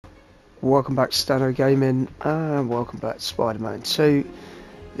Welcome back to Stano Gaming and welcome back to Spider-Man 2.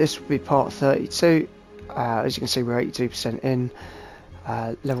 This will be part 32. As you can see, we're 82% in,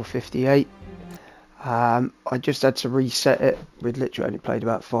 level 58. I just had to reset it. We'd literally only played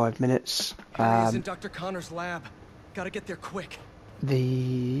about 5 minutes. Harry's in Dr. Connor's lab. Gotta get there quick.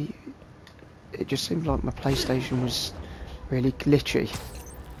 It just seemed like my PlayStation was really glitchy.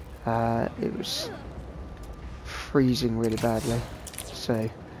 It was freezing really badly. So,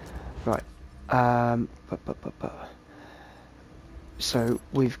 right. So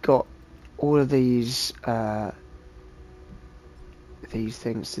we've got all of these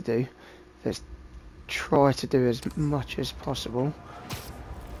things to do. Let's try to do as much as possible.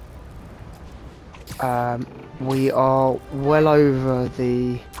 We are well over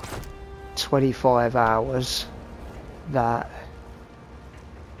the 25 hours that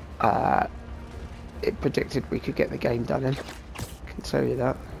it predicted we could get the game done in. I can tell you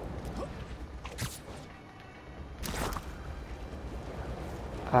that.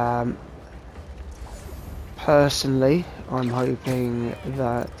 Personally, I'm hoping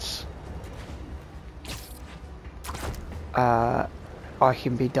that I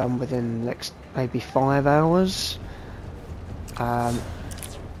can be done within the next maybe 5 hours. I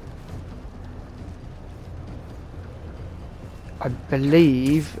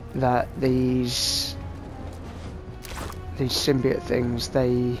believe that these symbiote things,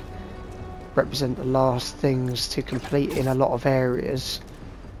 they represent the last things to complete in a lot of areas,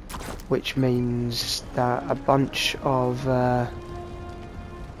 which means that a bunch of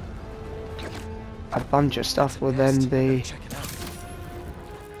stuff will then be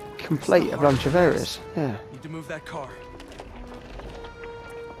complete a bunch of areas. Yeah. Need to move that car.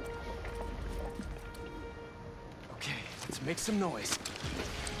 Okay, let's make some noise.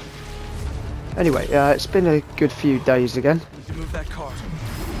 Anyway, it's been a good few days again. Need to move that car.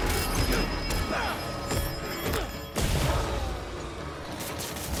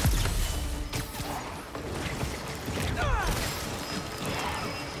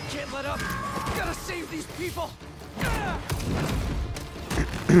 Can't let up. Gotta save these people.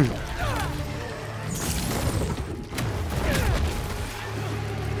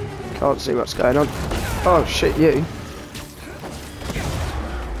 Can't see what's going on. Oh shit, you.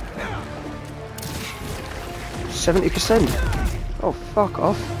 70%. Oh, fuck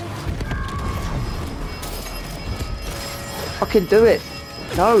off. Fucking do it.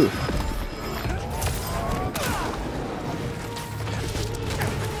 No.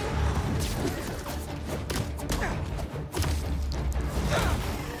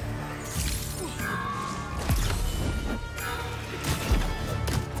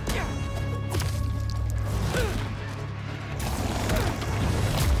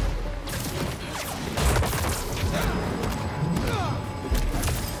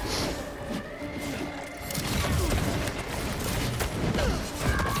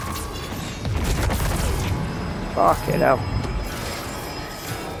 Fucking hell.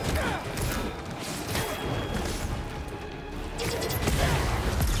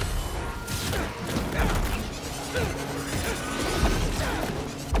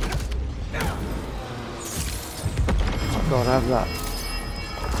 I've got to have that.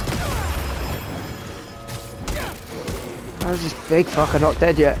 How's this big fucker not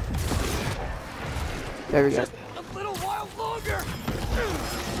dead yet? There we go. A little while longer.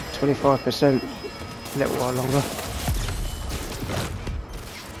 25%. A little while longer.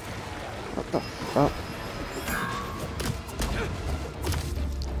 What the fuck?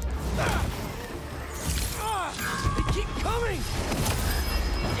 They keep coming.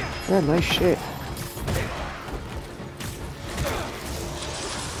 Yeah, no shit.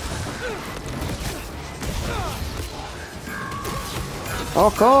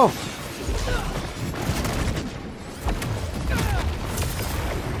 Fuck off!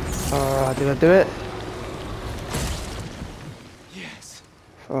 Did I do it? Yes.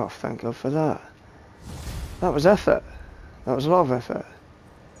 Oh, thank God for that. That was effort. That was a lot of effort.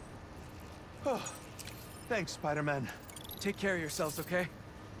 Oh, thanks, Spider-Man. Take care of yourselves, okay?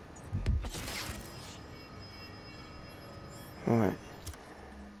 Alright.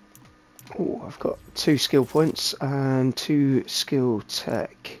 Oh, I've got 2 skill points and 2 skill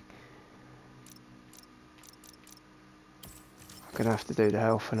tech. I'm gonna have to do the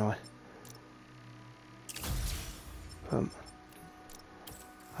health, and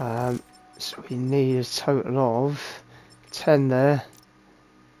so we need a total of 10 there.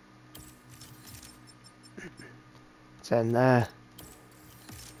 10 there.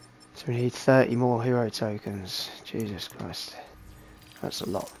 So we need 30 more hero tokens. Jesus Christ. That's a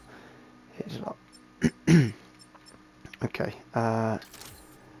lot. It is a lot. Okay.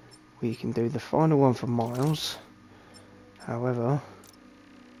 we can do the final one for Miles. However,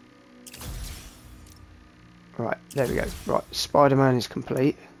 right, there we go. Right, Spider-Man is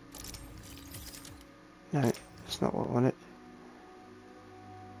complete. No, that's not what I wanted.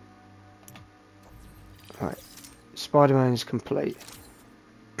 Right, Spider-Man is complete.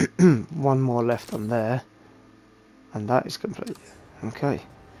 One more left on there, and that is complete. Okay.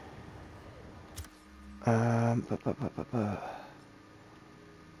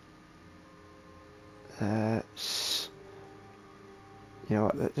 You know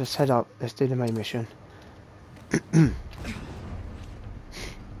what, let's head up, let's do the main mission.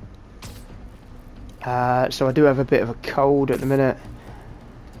 So I do have a bit of a cold at the minute.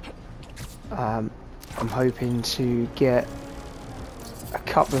 I'm hoping to get a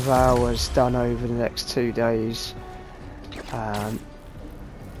couple of hours done over the next 2 days.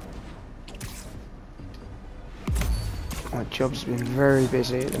 My job's been very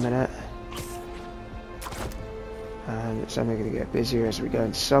busy at the minute, and it's only going to get busier as we go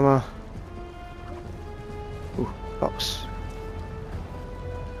into summer. Ooh, box.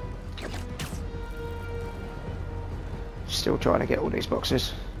 Still trying to get all these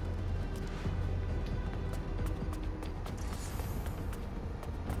boxes.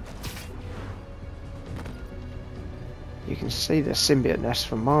 You can see the symbiote nest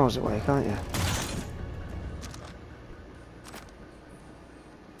from miles away, can't you?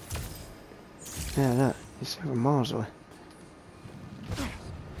 Yeah, look, it's over miles away.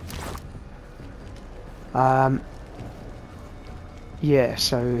 Yeah,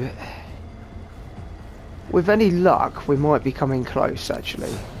 so with any luck, we might be coming close,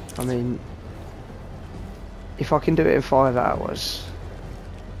 actually. I mean, if I can do it in 5 hours,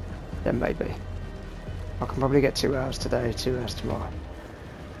 then maybe. I can probably get 2 hours today, 2 hours tomorrow.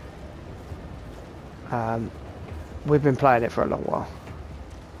 We've been playing it for a long while.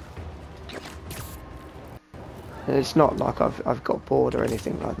 It's not like I've got bored or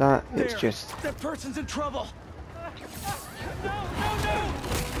anything like that. It's just that person's in trouble. No!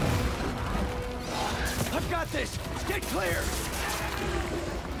 I've got this. Get clear.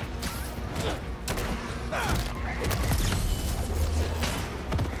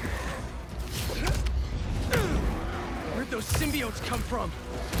 Where'd those symbiotes come from?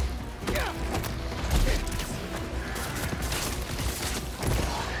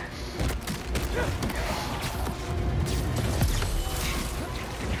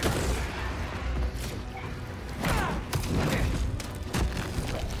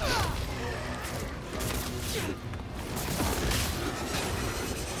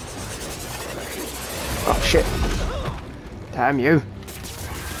 oh shit! Damn you!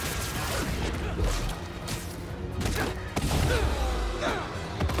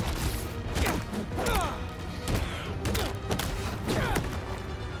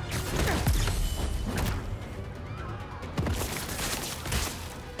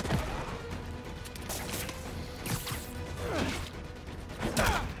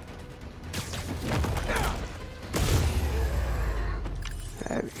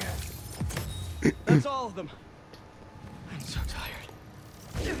 There we go. That's all of them. I'm so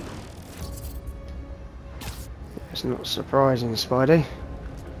tired. It's not surprising, Spidey.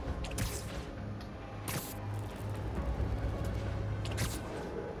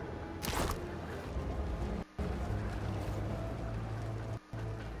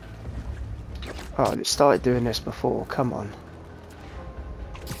 Oh, it started doing this before, come on.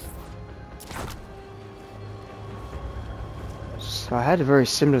 So I had a very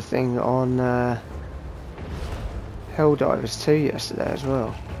similar thing on Helldivers 2 yesterday as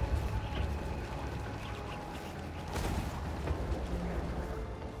well.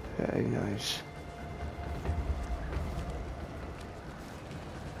 Yeah, who knows?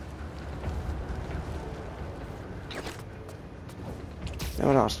 No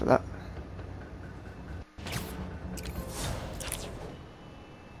one asked for that.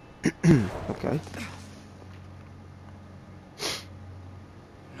 Okay.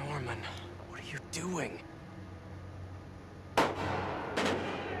 Norman, what are you doing?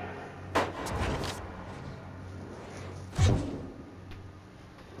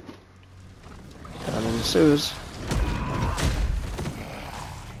 Down in the sewers.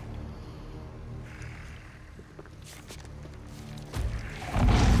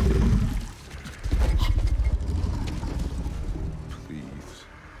 Please.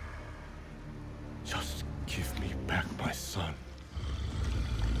 Just give me back my son.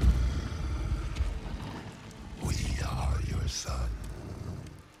 We are your son.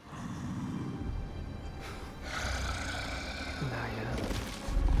 No, yeah.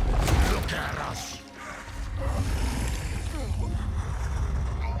 Look at us.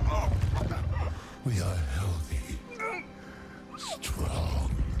 We are healthy,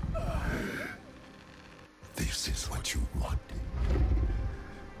 strong. This is what you want,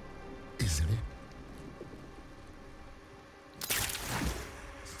 isn't it?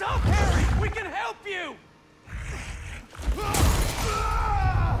 Stop, Harry! We can help you!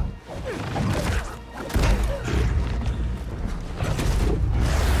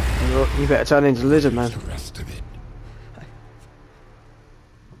 You better turn into Lizard Man. The rest of it.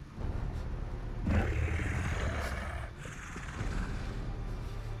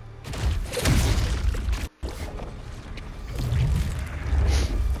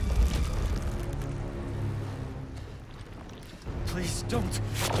 Please don't.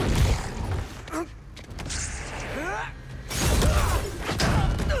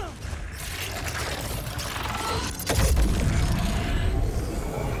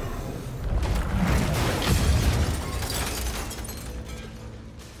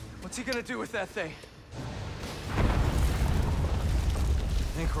 What's he gonna do with that thing? I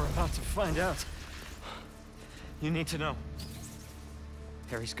think we're about to find out. You need to know.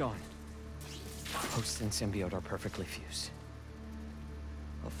 Harry's gone. Host and symbiote are perfectly fused.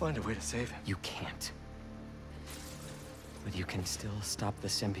 I'll find a way to save him. You can't. But you can still stop the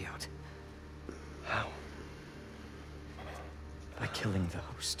symbiote. How? By killing the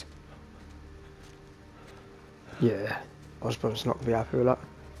host. Yeah, Osborn's not gonna be happy with that.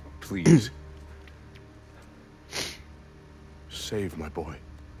 Please. Save my boy.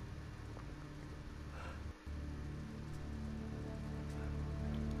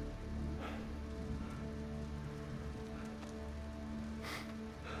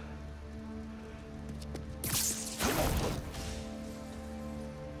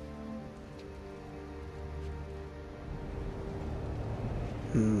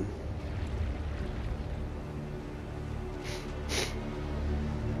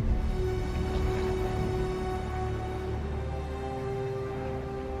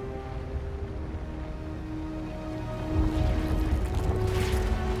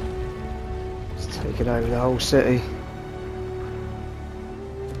 Taking over the whole city.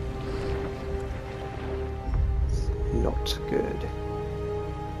 Not good.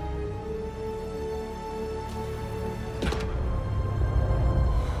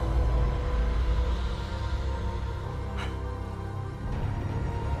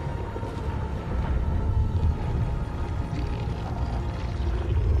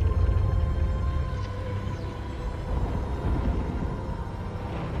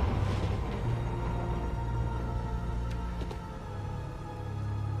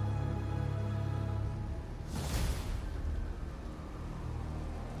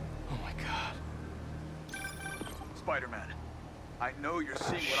 Spider-Man, I know you're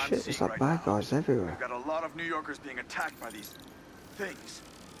seeing what I'm Shit, seeing there's like right bad now. guys everywhere. We've got a lot of New Yorkers being attacked by these things.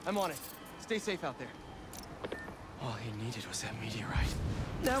 I'm on it. Stay safe out there. All he needed was that meteorite.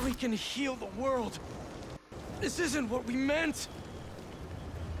 Now we can heal the world. This isn't what we meant.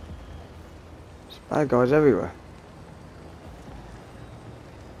 There's bad guys everywhere.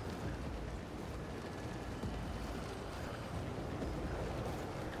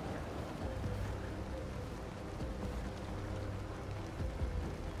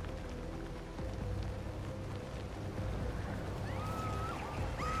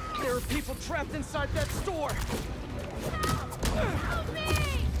 There are people trapped inside that store. Help me!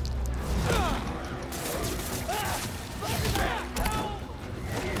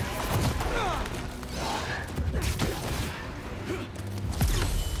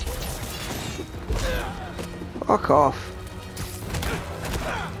 Fuck off.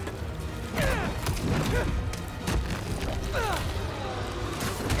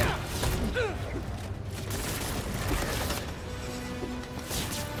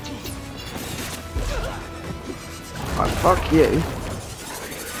 Oh, fuck you.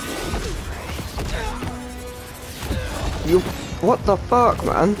 You... What the fuck,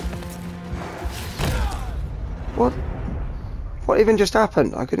 man? What? What even just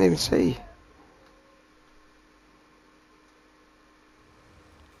happened? I couldn't even see.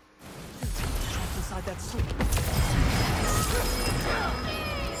 Trapped inside that store.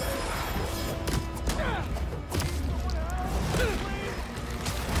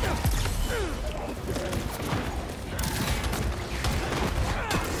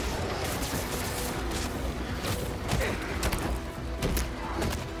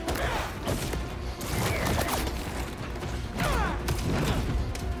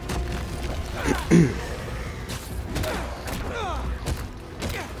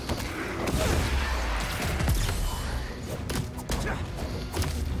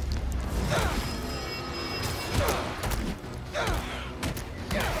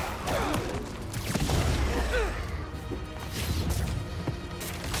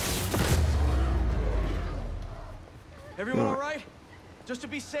 Everyone all right? Just to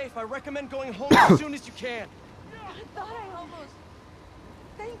be safe, I recommend going home as soon as you can. I thought I almost...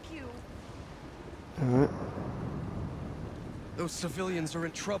 Thank you. Alright. Those civilians are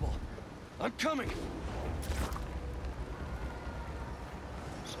in trouble. I'm coming.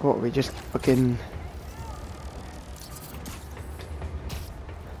 So what, we just fucking...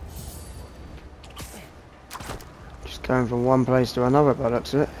 Just going from one place to another by the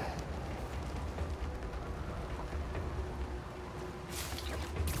looks of it.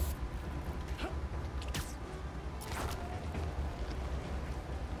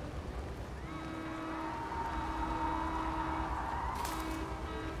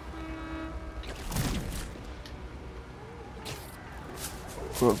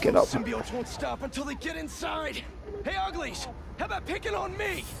 We'll get up. Symbiotes won't stop until they get inside. Hey, Uglies! How about picking on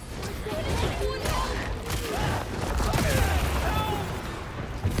me?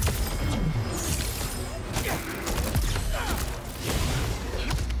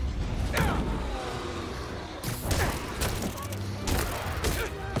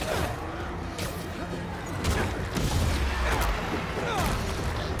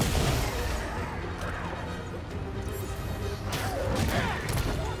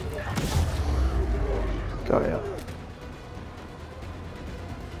 Got it.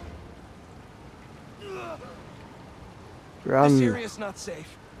 This Run. area's not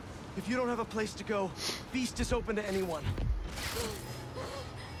safe. If you don't have a place to go, Beast is open to anyone.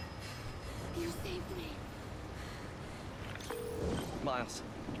 You saved me. Miles,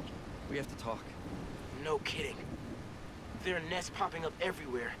 we have to talk. No kidding. There are nests popping up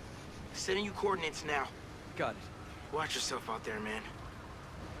everywhere. Sending you coordinates now. Got it. Watch yourself out there, man.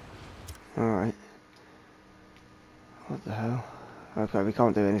 Alright. What the hell? Okay, we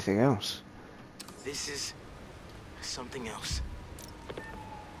can't do anything else. This is something else.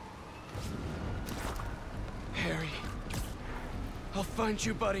 Harry. I'll find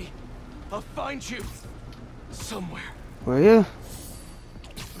you, buddy. I'll find you. Somewhere. Will you?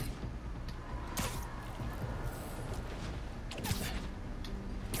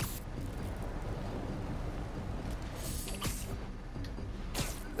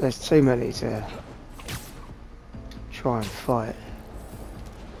 There's too many to try and fight.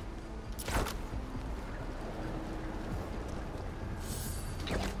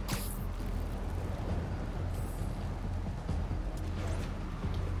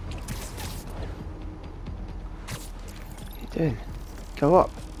 You doing? Go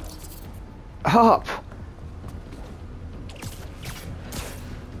up. Up!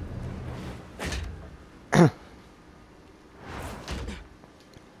 Good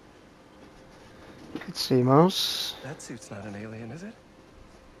to see you, Miles. That suit's not an alien, is it?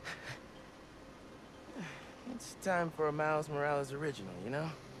 It's time for a Miles Morales original, you know?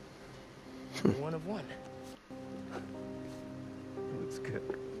 One of one. Looks good.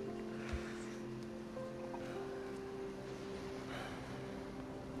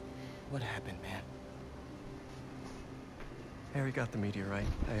 What happened, man? Harry got the meteorite.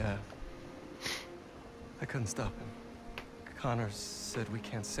 I couldn't stop him. Connor said we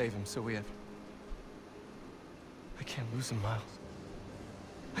can't save him, so we have... I can't lose him, Miles.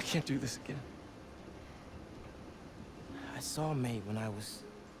 I can't do this again. I saw May when I was...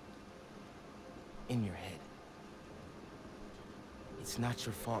 in your head. It's not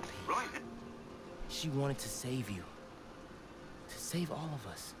your fault, Pete. Right. She wanted to save you. To save all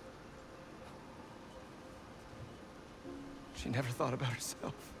of us. She never thought about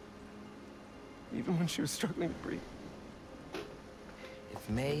herself. Even when she was struggling to breathe. If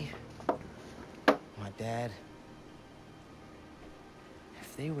May, my dad,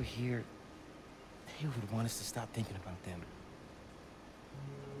 if they were here, they would want us to stop thinking about them.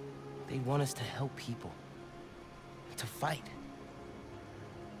 They want us to help people, to fight.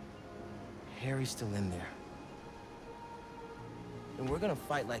 Harry's still in there. And we're gonna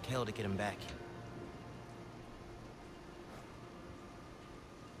fight like hell to get him back.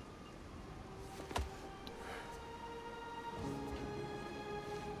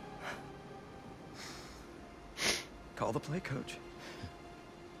 Call the play, coach.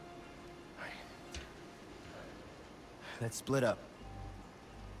 Let's split up.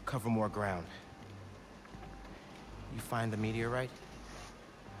 Cover more ground. You find the meteorite,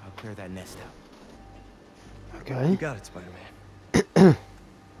 I'll clear that nest out. Okay. You got it, Spider-Man.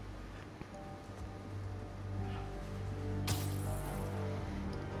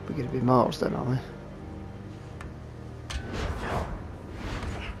 We're gonna be Miles then, aren't we?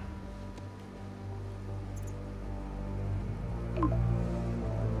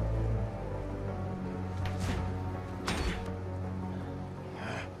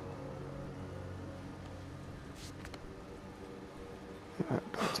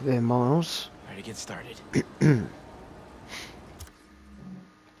 active here, Miles. Ready to get started. Clear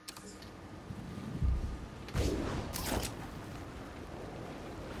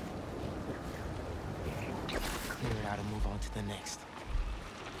it out and move on to the next.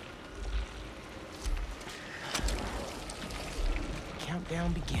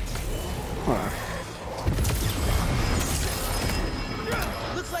 Countdown begins. Alright.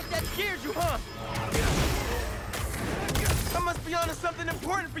 Looks like that scared you, huh? I must be onto something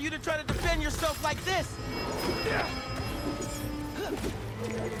important for you to try to defend yourself like this.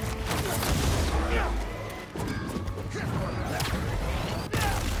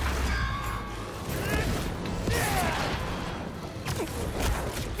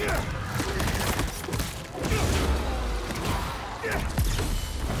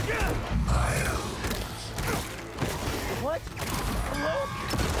 What? Hello?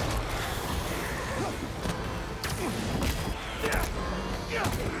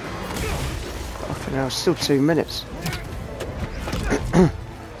 Fucking hell, still 2 minutes.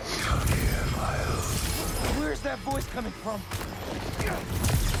 Where's that voice coming from?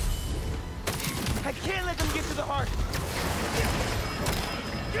 I can't let them get to the heart.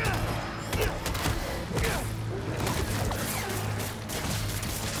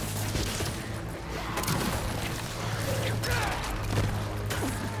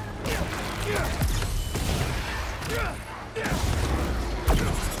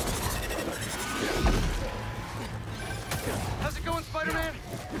 How's it going, Spider-Man?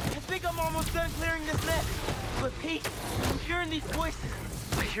 I think I'm almost done clearing this nest. But Pete, I'm hearing these voices.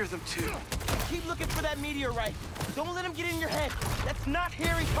 I hear them too. Keep looking for that meteorite. Don't let him get in your head. That's not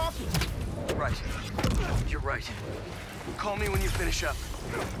Harry talking. Right. You're right. Call me when you finish up.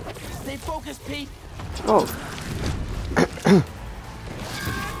 Stay focused, Pete. Oh.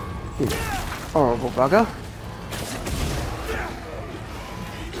 You horrible bugger.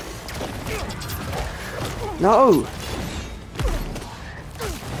 No!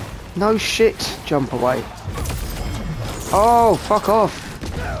 No shit! Jump away. Oh, fuck off!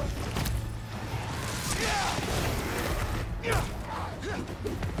 Your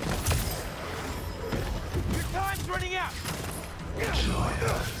time's running out.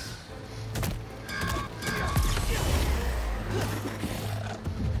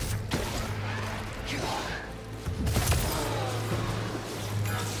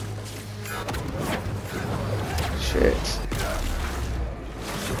 Shit.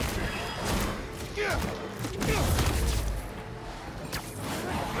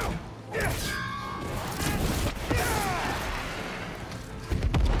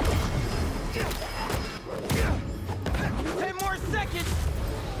 10 more seconds.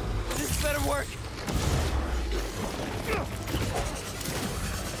 This better work.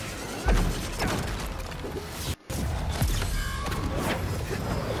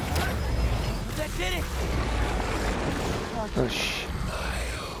 That did it. Oh shit.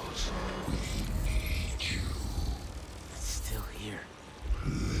 It's still here.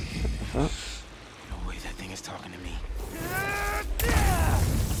 Huh? No way that thing is talking to me.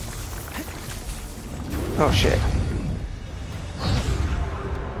 Oh shit.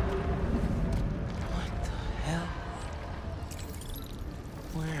 What the hell?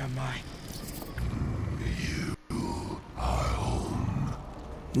 Where am I?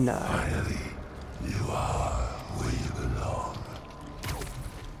 No.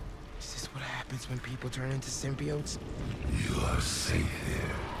 Is this what happens when people turn into symbiotes? You are safe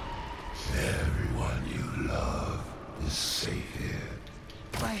here. Everyone you love is safe here.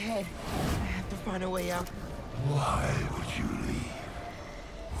 My head. I have to find a way out. Why would you leave?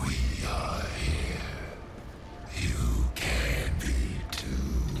 We are here. You can be too.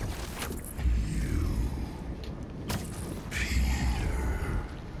 You, Peter,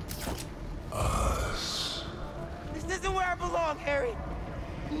 us. This isn't where I belong, Harry.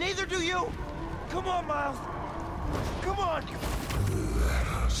 Neither do you. Come on, Miles. Come on. Let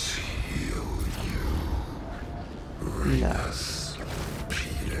us heal you. Bring us,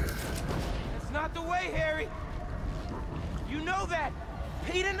 Peter. That's not the way, Harry. You know that.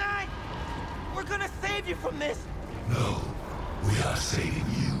 Pete and I, we're gonna save you from this. No, we are saving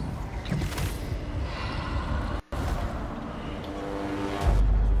you.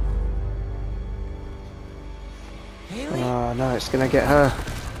 Haley, Oh no, it's gonna get her.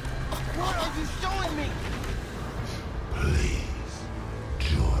 what are you showing me? Please,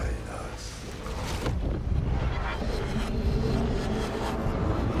 join us.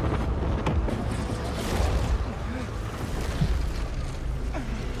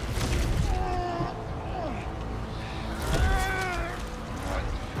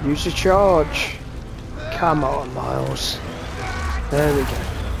 Use the charge. Come on, Miles. There we go.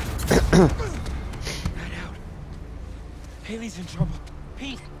 Right out. Haley's in trouble.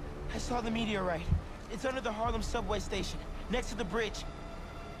 Pete, I saw the meteorite. It's under the Harlem subway station, next to the bridge.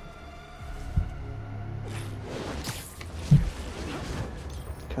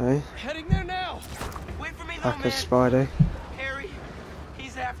 Okay. Heading there now. Wait for me, little Back man. as Spidey. Harry,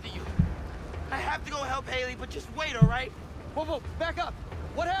 he's after you. I have to go help Haley, but just wait, all right? Whoa, back up!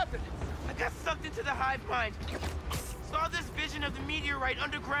 What happened? I got sucked into the hive mind. Saw this vision of the meteorite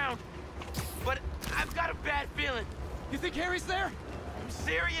underground. But I've got a bad feeling. You think Harry's there? I'm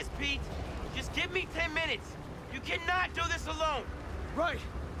serious, Pete. Just give me 10 minutes. You cannot do this alone. Right.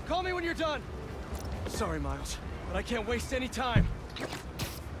 Call me when you're done. Sorry, Miles, but I can't waste any time.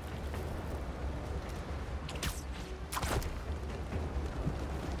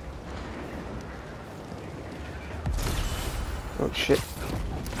 Oh shit.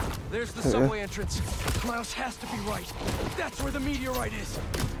 There's the Okay. subway entrance. Miles has to be right. That's where the meteorite is.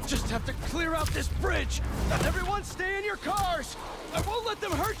 Just have to clear out this bridge. Everyone stay in your cars. I won't let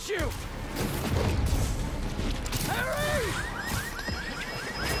them hurt you. Harry!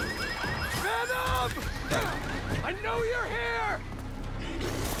 Venom! I know you're here!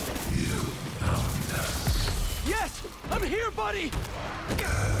 Yes! I'm here, buddy!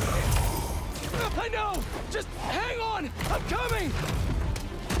 I know! Just hang on! I'm coming!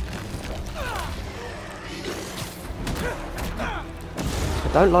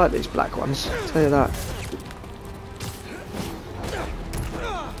 I don't like these black ones, I'll tell you that.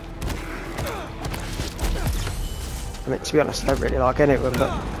 I mean, to be honest, I don't really like any of them,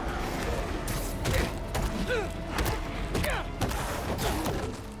 but...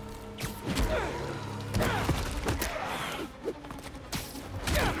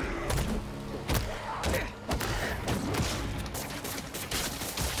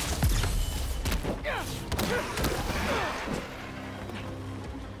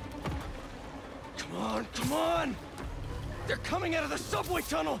 Come on! They're coming out of the subway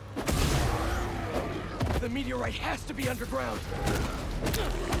tunnel! The meteorite has to be underground.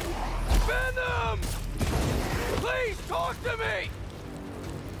 Venom! Please talk to me!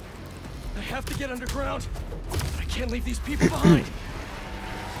 I have to get underground. I can't leave these people behind.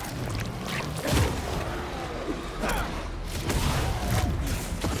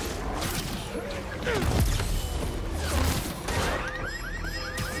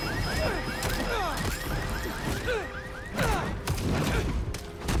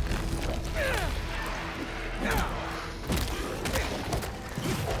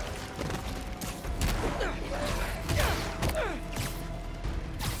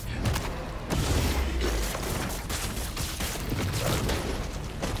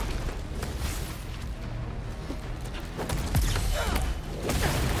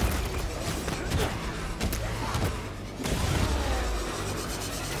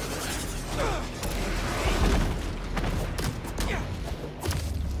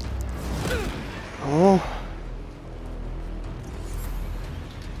 Oh.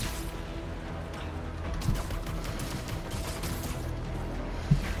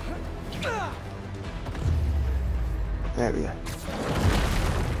 There we go.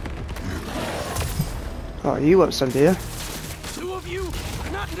 Oh, you want some, do you? Two of you?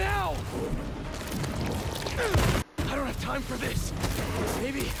 Not now! I don't have time for this.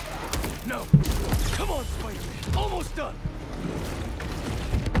 Maybe... No. Come on, Spider-Man. Almost done.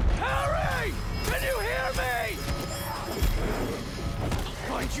 Harry! Can you hear me? I'll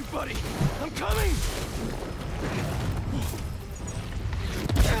find you, buddy. I'm coming!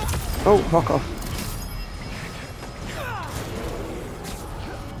 Oh, fuck off.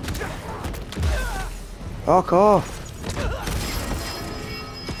 Fuck off.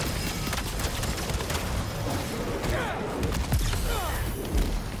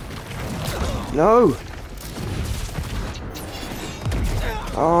 No.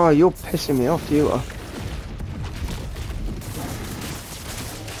 Oh, you're pissing me off, you are.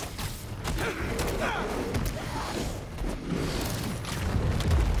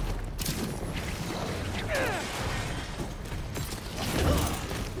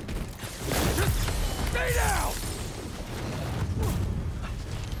 Stay down!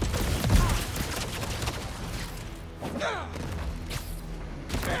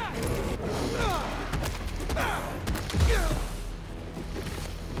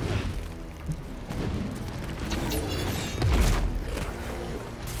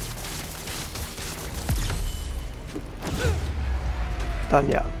 Done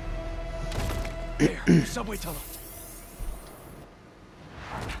yet. There, subway tunnel.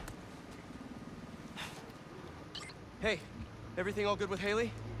 Hey, everything all good with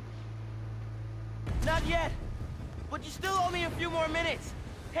Haley? Not yet. But you still owe me a few more minutes.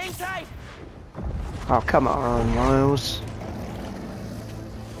 Hang tight! Oh, come on, Miles.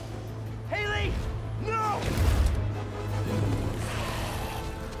 Haley! No!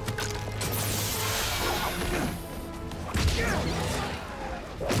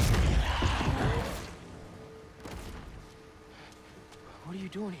 What are you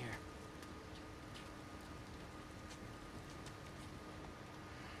doing here?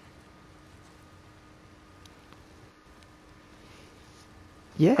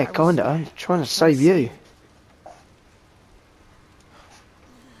 Yeah, kinda. I'm trying to save you.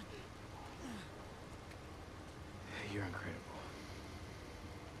 You're incredible.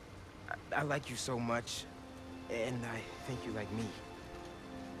 I like you so much, and I think you like me.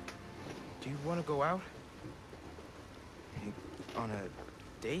 Do you want to go out? On a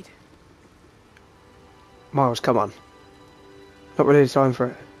date? Miles, come on. Not really the time for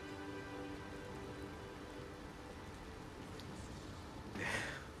it.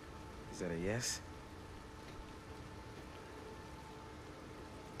 Is that a yes?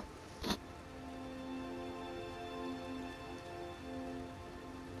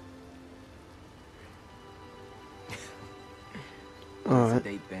 Alright. It's a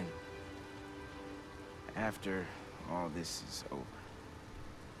date then. After all this is over.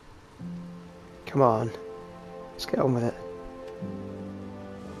 Come on. Let's get on with it.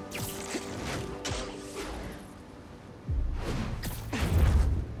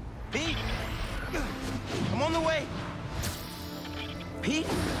 Pete! I'm on the way! Pete?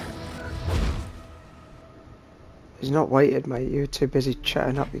 He's not waited, mate. You were too busy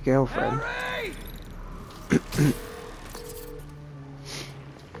chatting up your girlfriend. Harry!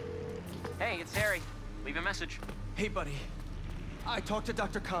 Hey, it's Harry. Leave a message. Hey, buddy. I talked to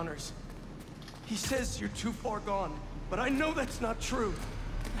Dr. Connors. He says you're too far gone, but I know that's not true.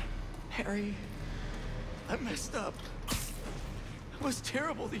 Harry, I messed up. I was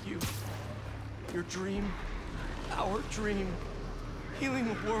terrible to you. Your dream, our dream, healing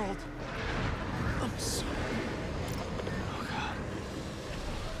the world. I'm sorry. Oh, God.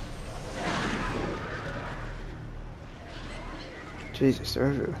 Jesus, they're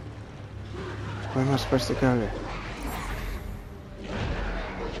everywhere. Where am I supposed to go here?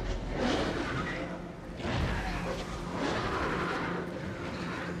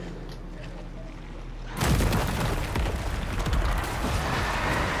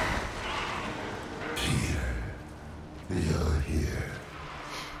 You're here.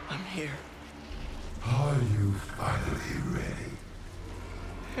 I'm here. Are you finally ready?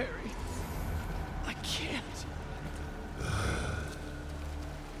 Harry, I can't.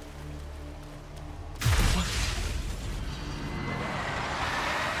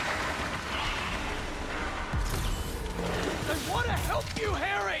 I want to help you,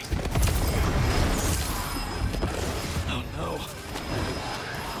 Harry! Oh, no.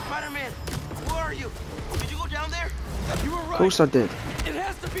 Spider-Man, where are you? Did you go down there? You were right. Of course I did. It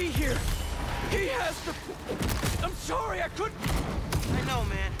has to be here. He has to... I'm sorry, I couldn't... I know,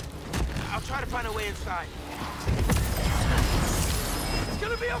 man. I'll try to find a way inside. It's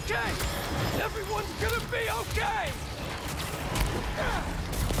gonna be okay. Everyone's gonna be okay.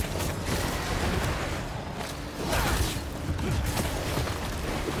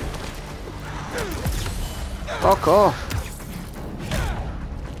 Fuck off.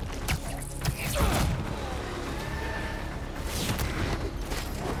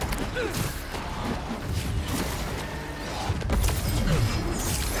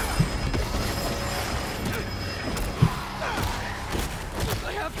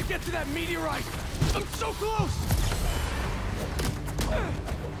 I have to get to that meteorite. I'm so close.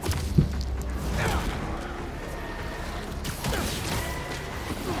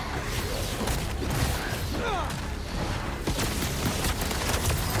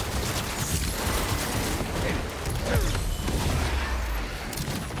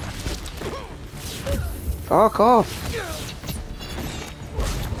 Fuck off.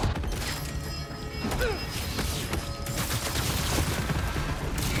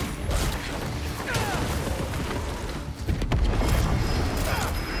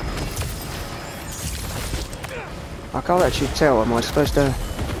 I can't actually tell. Am I supposed to?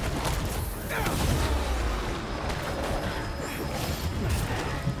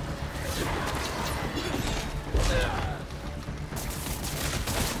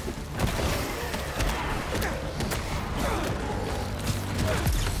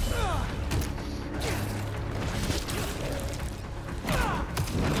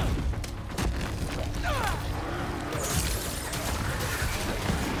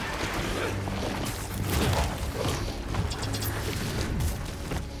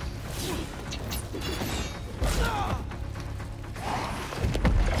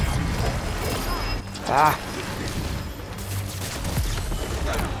 Ah!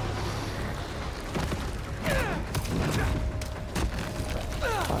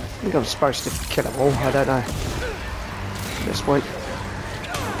 I think I'm supposed to kill them all, I don't know. At this point.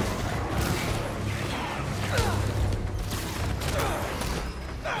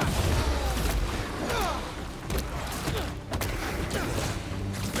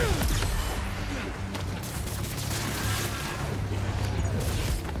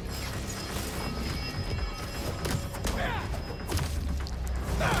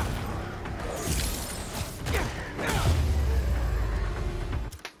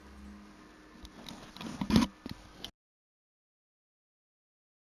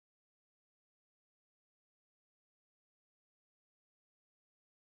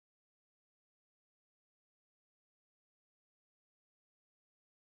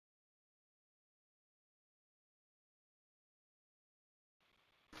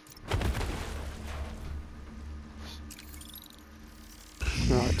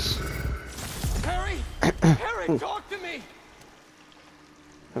 Right. Harry! Harry, talk to me!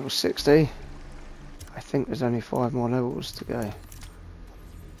 Level 60. I think there's only 5 more levels to go.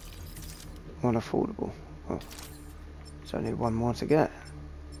 One affordable. Well, there's only 1 more to get.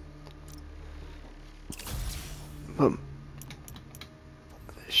 Boom.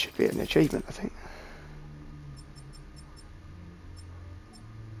 There should be an achievement, I think.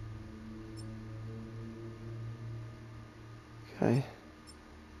 Okay.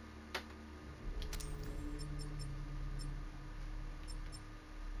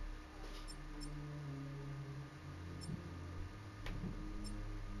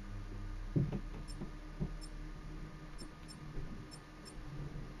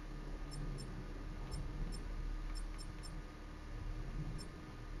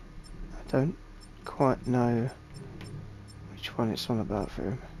 I don't quite know which one it's on about for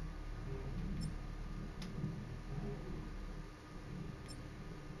him.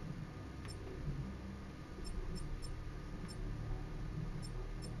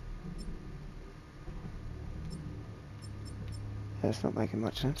 Yeah, it's not making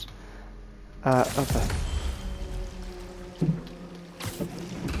much sense. Okay.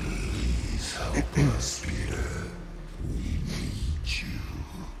 Please help us, Peter. We need you.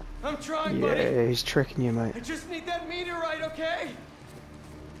 I'm trying, buddy. Yeah, he's tricking you, mate. I just need that meteorite, okay?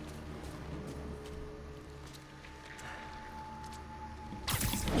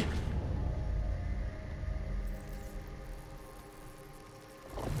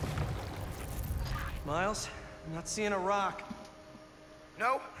 Miles, I'm not seeing a rock.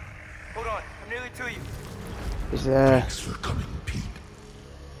 No? Hold on, I'm nearly to you. He's there. Thanks for coming, Pete.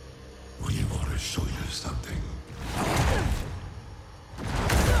 We want to show you something.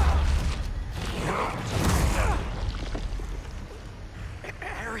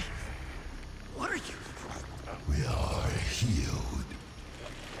 Harry, what are you? We are healed.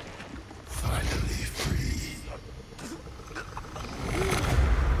 Finally free.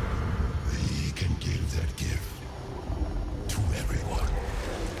 We can give that gift to everyone.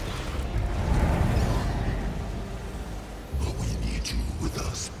 But we need you with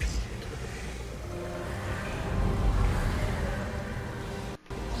us, Pete.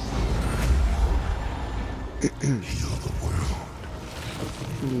 Heal the world.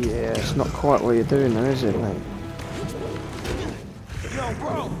 Yeah, it's not quite what you're doing though, is it, mate? Yo,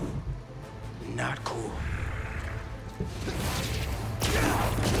 bro! Not cool.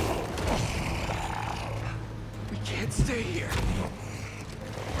 We can't stay here.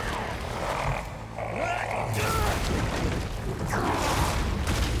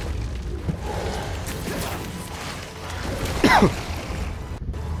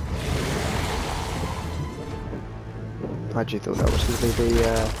 I actually thought that was going to be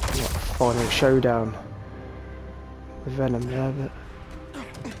the final showdown with Venom there, but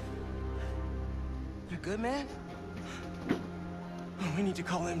You good, man? Oh, we need to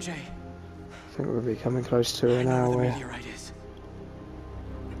call MJ. I think we'll be coming close to an I know hour. where the meteorite is.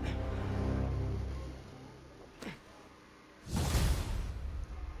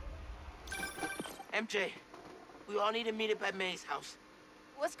 MJ, we all need to meet up at May's house.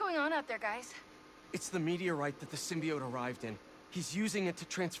 What's going on out there, guys? It's the meteorite that the symbiote arrived in. He's using it to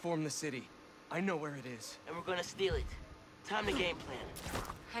transform the city. I know where it is. And we're gonna steal it. Time to game plan.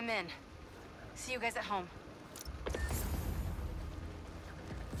 I'm in. See you guys at home.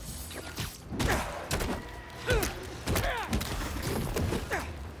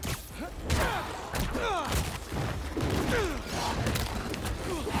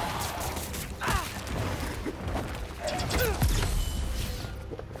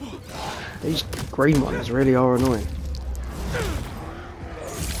 These green ones really are annoying.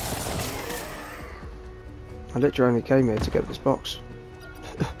 literally only came here to get this box.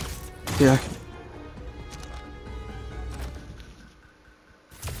 Yeah.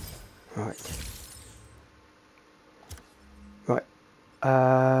 Right. Right.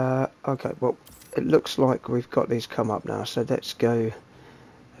 Okay, well, it looks like we've got these come up now, so let's go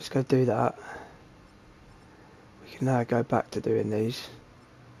do that. We can now go back to doing these.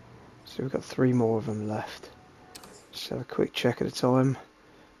 So we've got 3 more of them left. Just have a quick check at the time.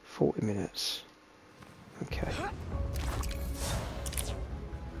 40 minutes. Okay.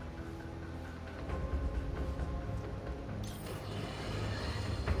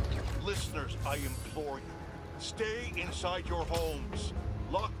 Listeners, I implore you, stay inside your homes.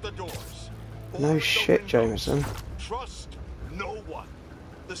 Lock the doors. No shit, Jameson. Trust no one.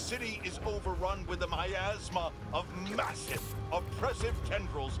 The city is overrun with a miasma of massive, oppressive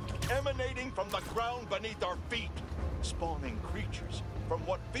tendrils emanating from the ground beneath our feet, spawning creatures from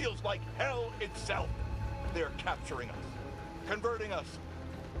what feels like hell itself. They're capturing us, converting us,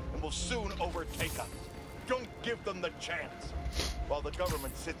 and will soon overtake us. Don't give them the chance. While the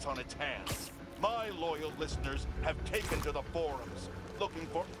government sits on its hands, my loyal listeners have taken to the forums, looking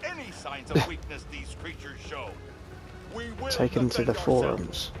for any signs of weakness these creatures show. We will Taken to the defend forums.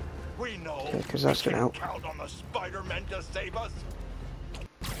 ourselves. We know Yeah, 'cause that's we gonna can help. count on the Spider-Men to save us.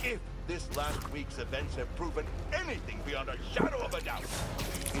 If this last week's events have proven anything beyond a shadow of a doubt,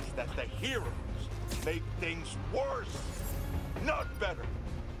 it's that the heroes make things worse, not better.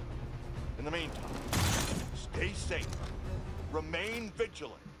 In the meantime, stay safe, remain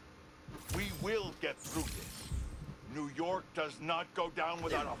vigilant. We will get through this. New York does not go down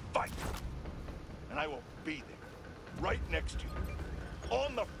without a fight. And I will be there, right next to you,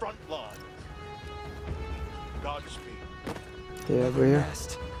 on the front lines. Godspeed. Yeah, we're.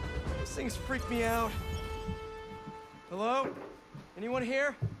 Nest. These things freak me out. Hello? Anyone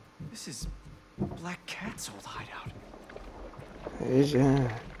here? This is Black Cat's old hideout. It is,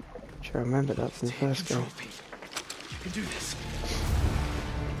 yeah. Sure, I remember that from the Stay in first game. control, Pete. You can do this.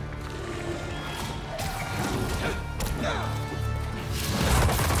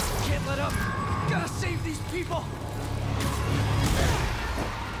 Can't let up. Gotta save these people.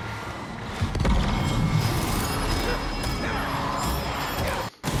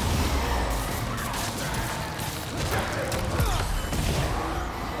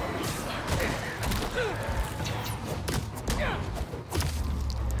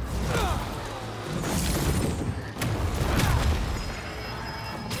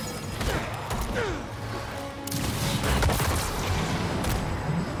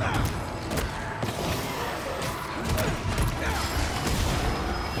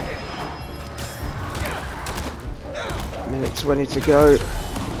 Minute 20 to go.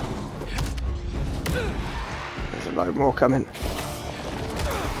 There's a load more coming.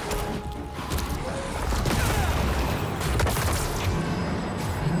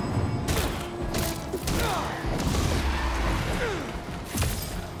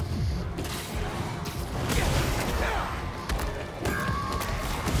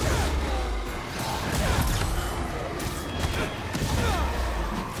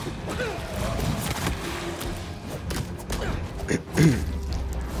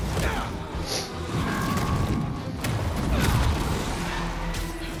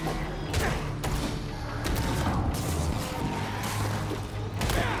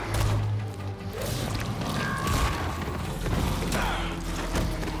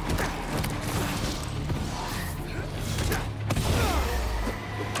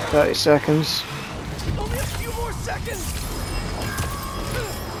 Thirty seconds. Only a few more seconds.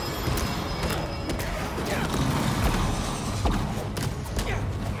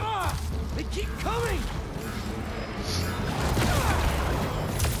 They keep coming.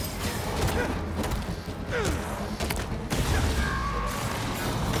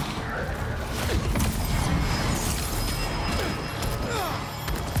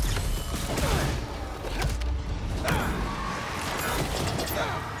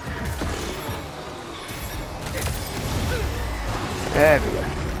 There we go.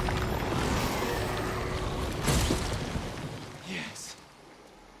 Yes.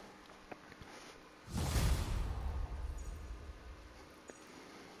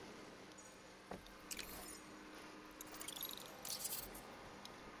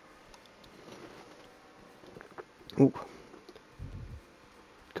 Ooh.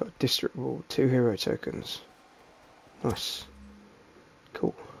 Got a district wall, 2 hero tokens. Nice.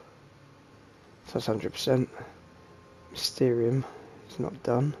 Cool. So that's 100%. Mysterium is not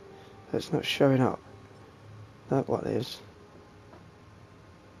done. It's not showing up. That what it is.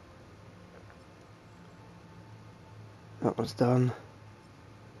 That one's done.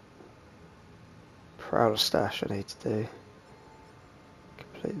 Prowler stash I need to do.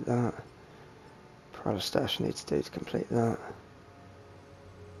 Complete that. Prowler stash I need to do to complete that.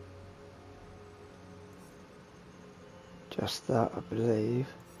 Just that, I believe.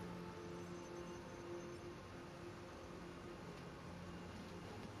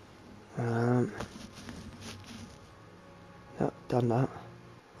 Yep, done that.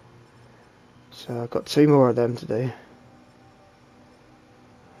 So I've got 2 more of them to do.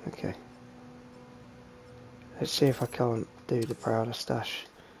 Okay. Let's see if I can't do the Prowler stash.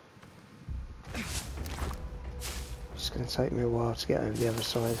 It's going to take me a while to get over the other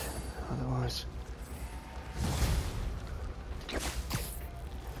side, otherwise.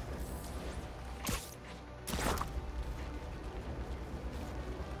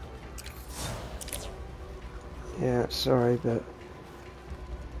 Yeah, sorry, but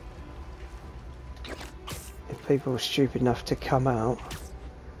if people are stupid enough to come out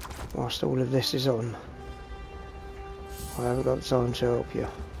whilst all of this is on, I haven't got time to help you.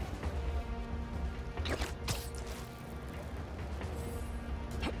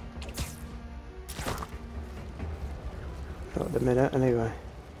 Not at the minute, anyway.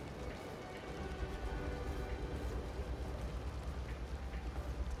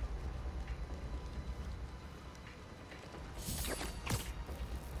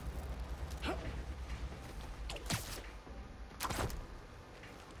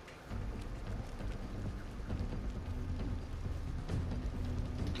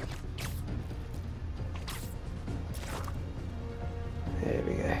 There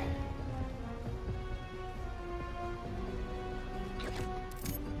we go.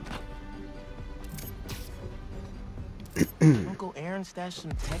 Uncle Aaron stashed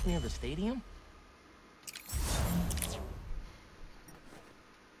some tech near the stadium?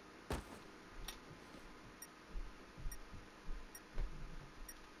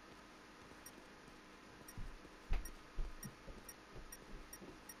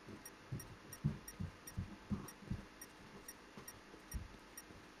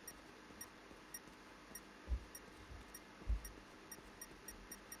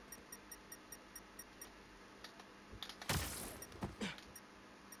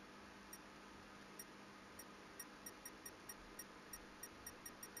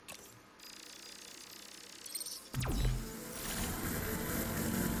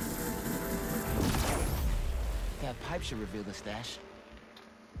 That pipe should reveal the stash.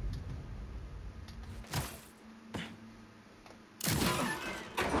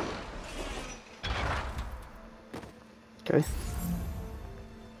 Okay.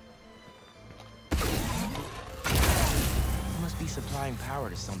 Must be supplying power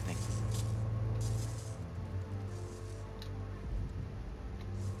to something.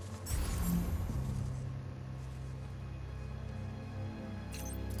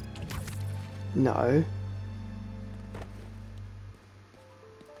 No.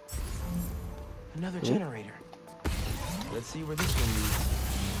 Another generator. Let's see where this one leads.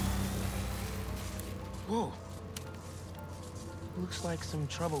 Whoa. Looks like some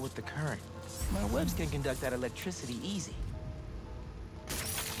trouble with the current. My webs can conduct that electricity easy.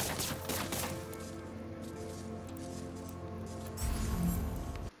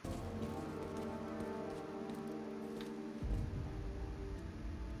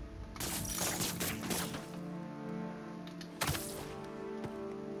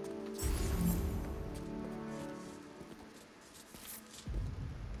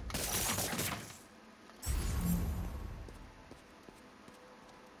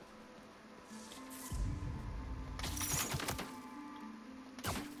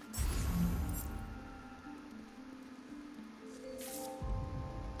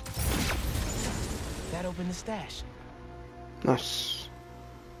 That opened the stash. Nice.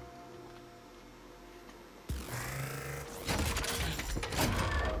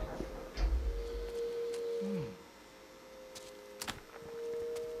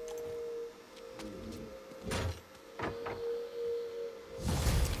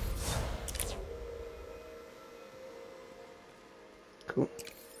 Cool.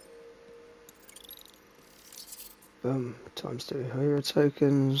 Boom. Times 2 hero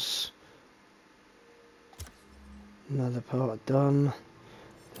tokens. Another part done.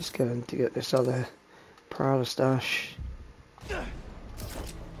 Let's go in to get this other Prowler stash.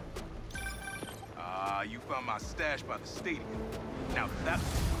 You found my stash by the stadium. Now that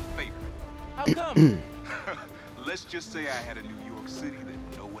was my favorite. How come? Let's just say I had a New York City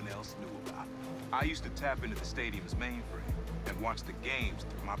that no one else knew about. I used to tap into the stadium's mainframe and watch the games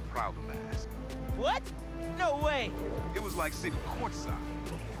through my Prowler mask. What? No way. It was like sitting courtside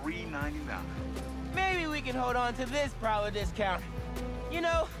for $3.99. Maybe we can hold on to this Prowler discount. You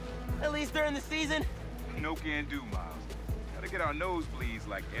know, at least during the season, No can do, Miles. Gotta get our nosebleeds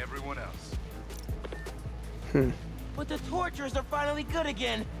like everyone else. But the tortures are finally good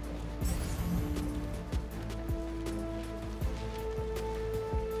again.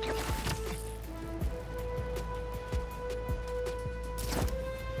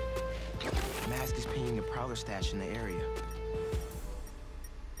 Mask is pinging a prowler stash in the area.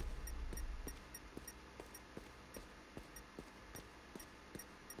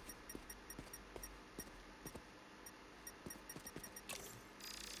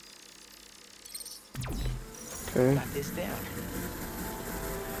 Okay. Got this down.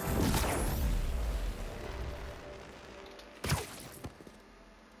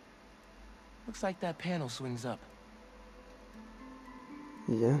 Looks like that panel swings up.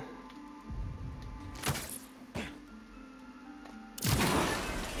 Yeah.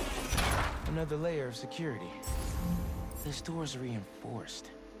 Another layer of security. This door's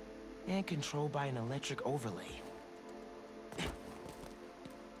reinforced and controlled by an electric overlay.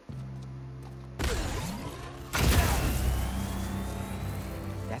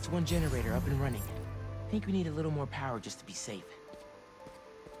 That's one generator up and running. Think we need a little more power just to be safe.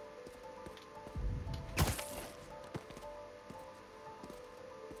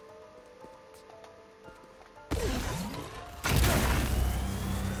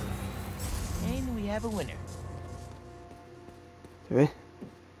 And we have a winner. Do we?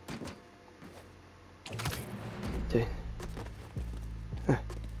 Do.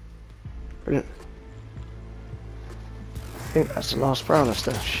 Brilliant. I think that's the last prowler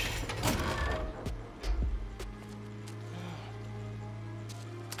stash.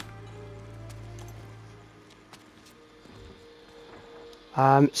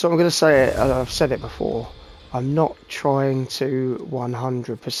 So I'm going to say it, I've said it before, I'm not trying to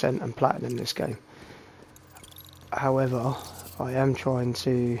 100% and platinum this game. However, I am trying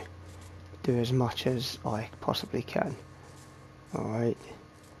to do as much as I possibly can. Alright.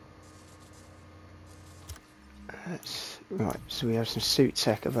 Right, so we have some suit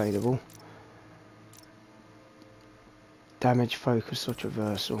tech available. Damage, focus, or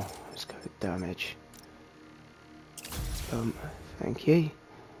traversal. Let's go with damage. Thank you.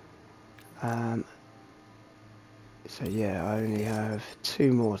 So yeah, I only have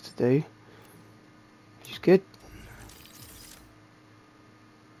 2 more to do, which is good.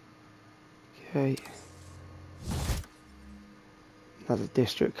 Okay. Another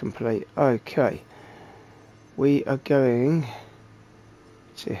district complete. Okay. We are going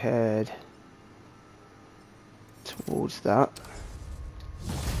to head towards that.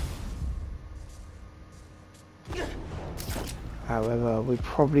 However, we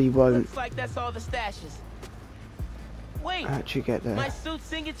probably won't. Looks like that's all the stashes. Wait, actually get there. My suit's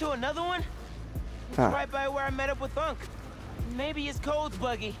sinking to another one? It's Ah. right by where I met up with Unc. Maybe his code's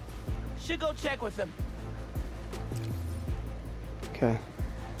buggy. Should go check with him. Okay.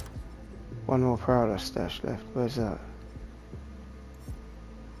 One more prowler stash left. Where's that?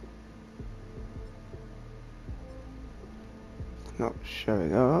 Not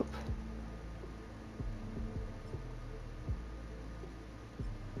showing up.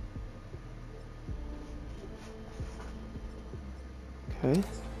 Okay.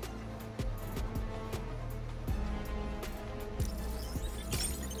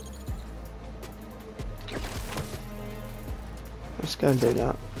 Let's go and do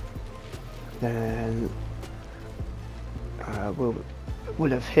that. Then we'll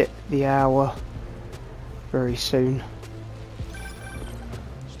have hit the hour very soon.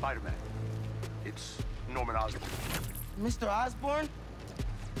 Spider-Man. It's Norman Osborn. Mr. Osborn?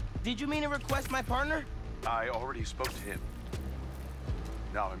 Did you mean to request my partner? I already spoke to him.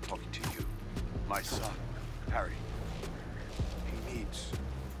 Now I'm talking to you. My son, Harry. He needs...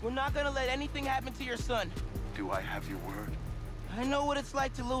 We're not gonna let anything happen to your son. Do I have your word? I know what it's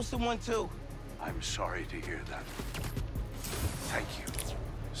like to lose someone too. I'm sorry to hear that. Thank you,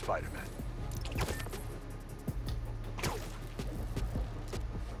 Spider-Man.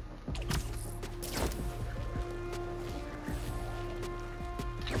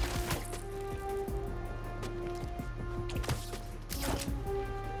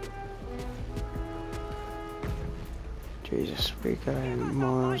 Jesus, we're going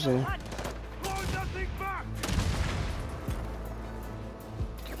miles here.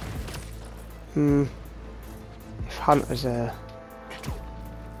 If Hunter's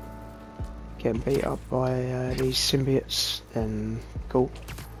getting beat up by these symbiotes, then cool.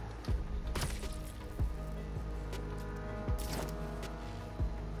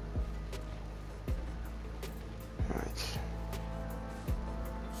 Right.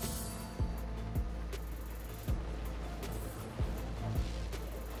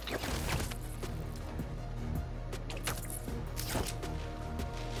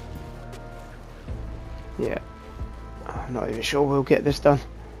 Yeah, I'm not even sure we'll get this done.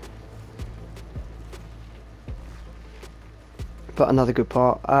 But another good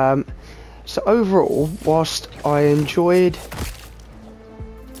part. So overall, whilst I enjoyed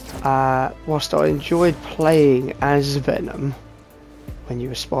playing as Venom when you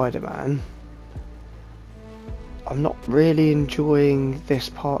were Spider-Man, I'm not really enjoying this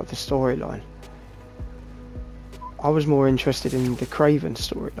part of the storyline. I was more interested in the Kraven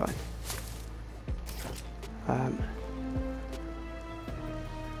storyline.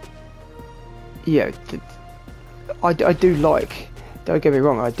 Yeah, I do like, don't get me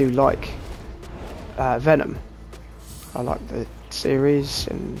wrong, I do like Venom. I like the series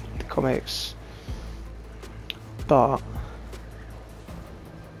and the comics, but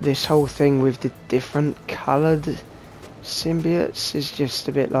this whole thing with the different coloured symbiotes is just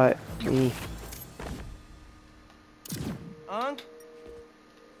a bit like me.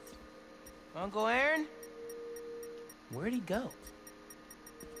 Uncle Aaron? Where'd he go?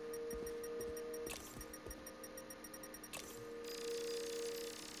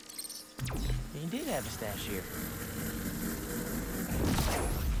 He did have a stash here.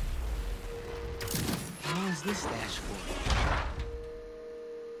 What was this stash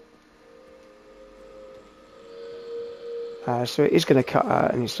for? So it is going to cut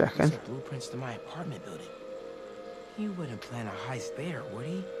out in a second. These are blueprints to my apartment building. He wouldn't plan a heist there, would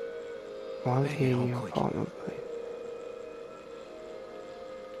he? Why would he in your apartment?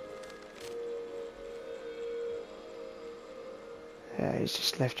 Yeah, he's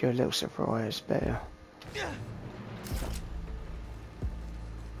just left you a little surprise, better.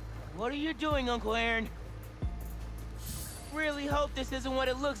 What are you doing, Uncle Aaron? Really hope this isn't what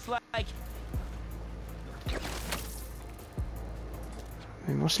it looks like. I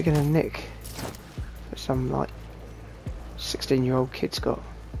mean, what's he gonna nick that some like 16-year-old kid's got?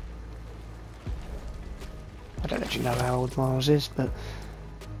 I don't actually know how old Miles is, but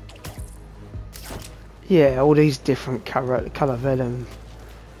yeah, all these different colour Venom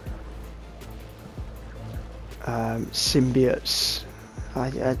symbiotes.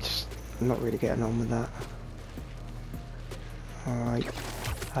 I'm not really getting on with that.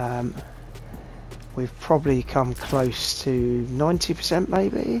 Alright, we've probably come close to 90%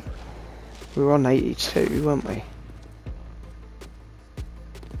 maybe. We were on 82, weren't we?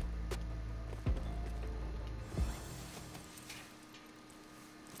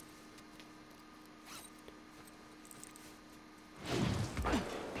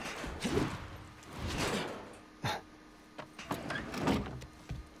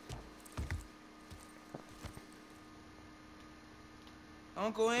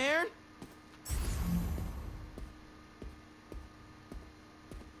 Uncle Aaron?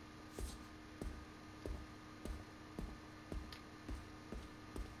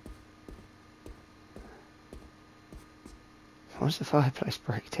 Why's the fireplace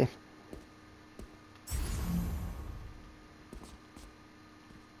breaked in?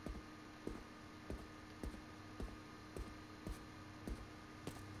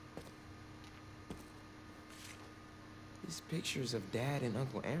 These pictures of Dad and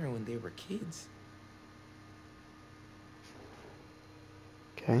Uncle Aaron when they were kids.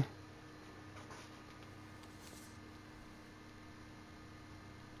 Okay.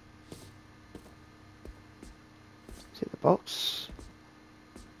 Is it the box?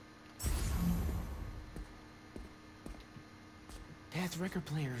 Dad's record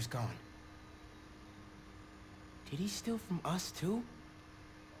player is gone. Did he steal from us too?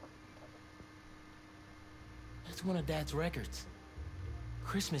 That's one of Dad's records.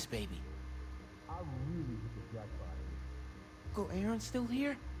 Christmas Baby. I really hit the jackpot. Uncle Aaron's still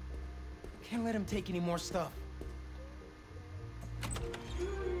here? Can't let him take any more stuff.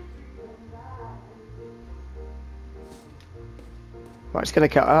 Right, it's going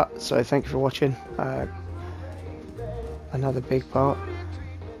to cut out, so thank you for watching. Another big part.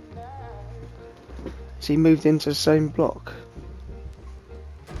 Has he moved into the same block?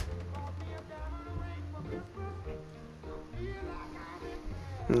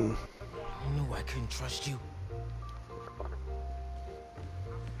 I knew I couldn't trust you.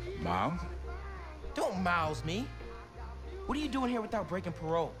 Miles? Don't mouse me. What are you doing here without breaking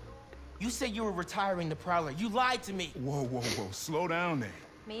parole? You said you were retiring the Prowler. You lied to me. Whoa, whoa, whoa. Slow down there.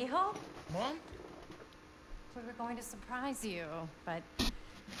 Mijo? Mom? We were going to surprise you, but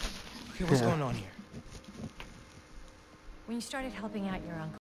Okay, what's going on here? when you started helping out your uncle,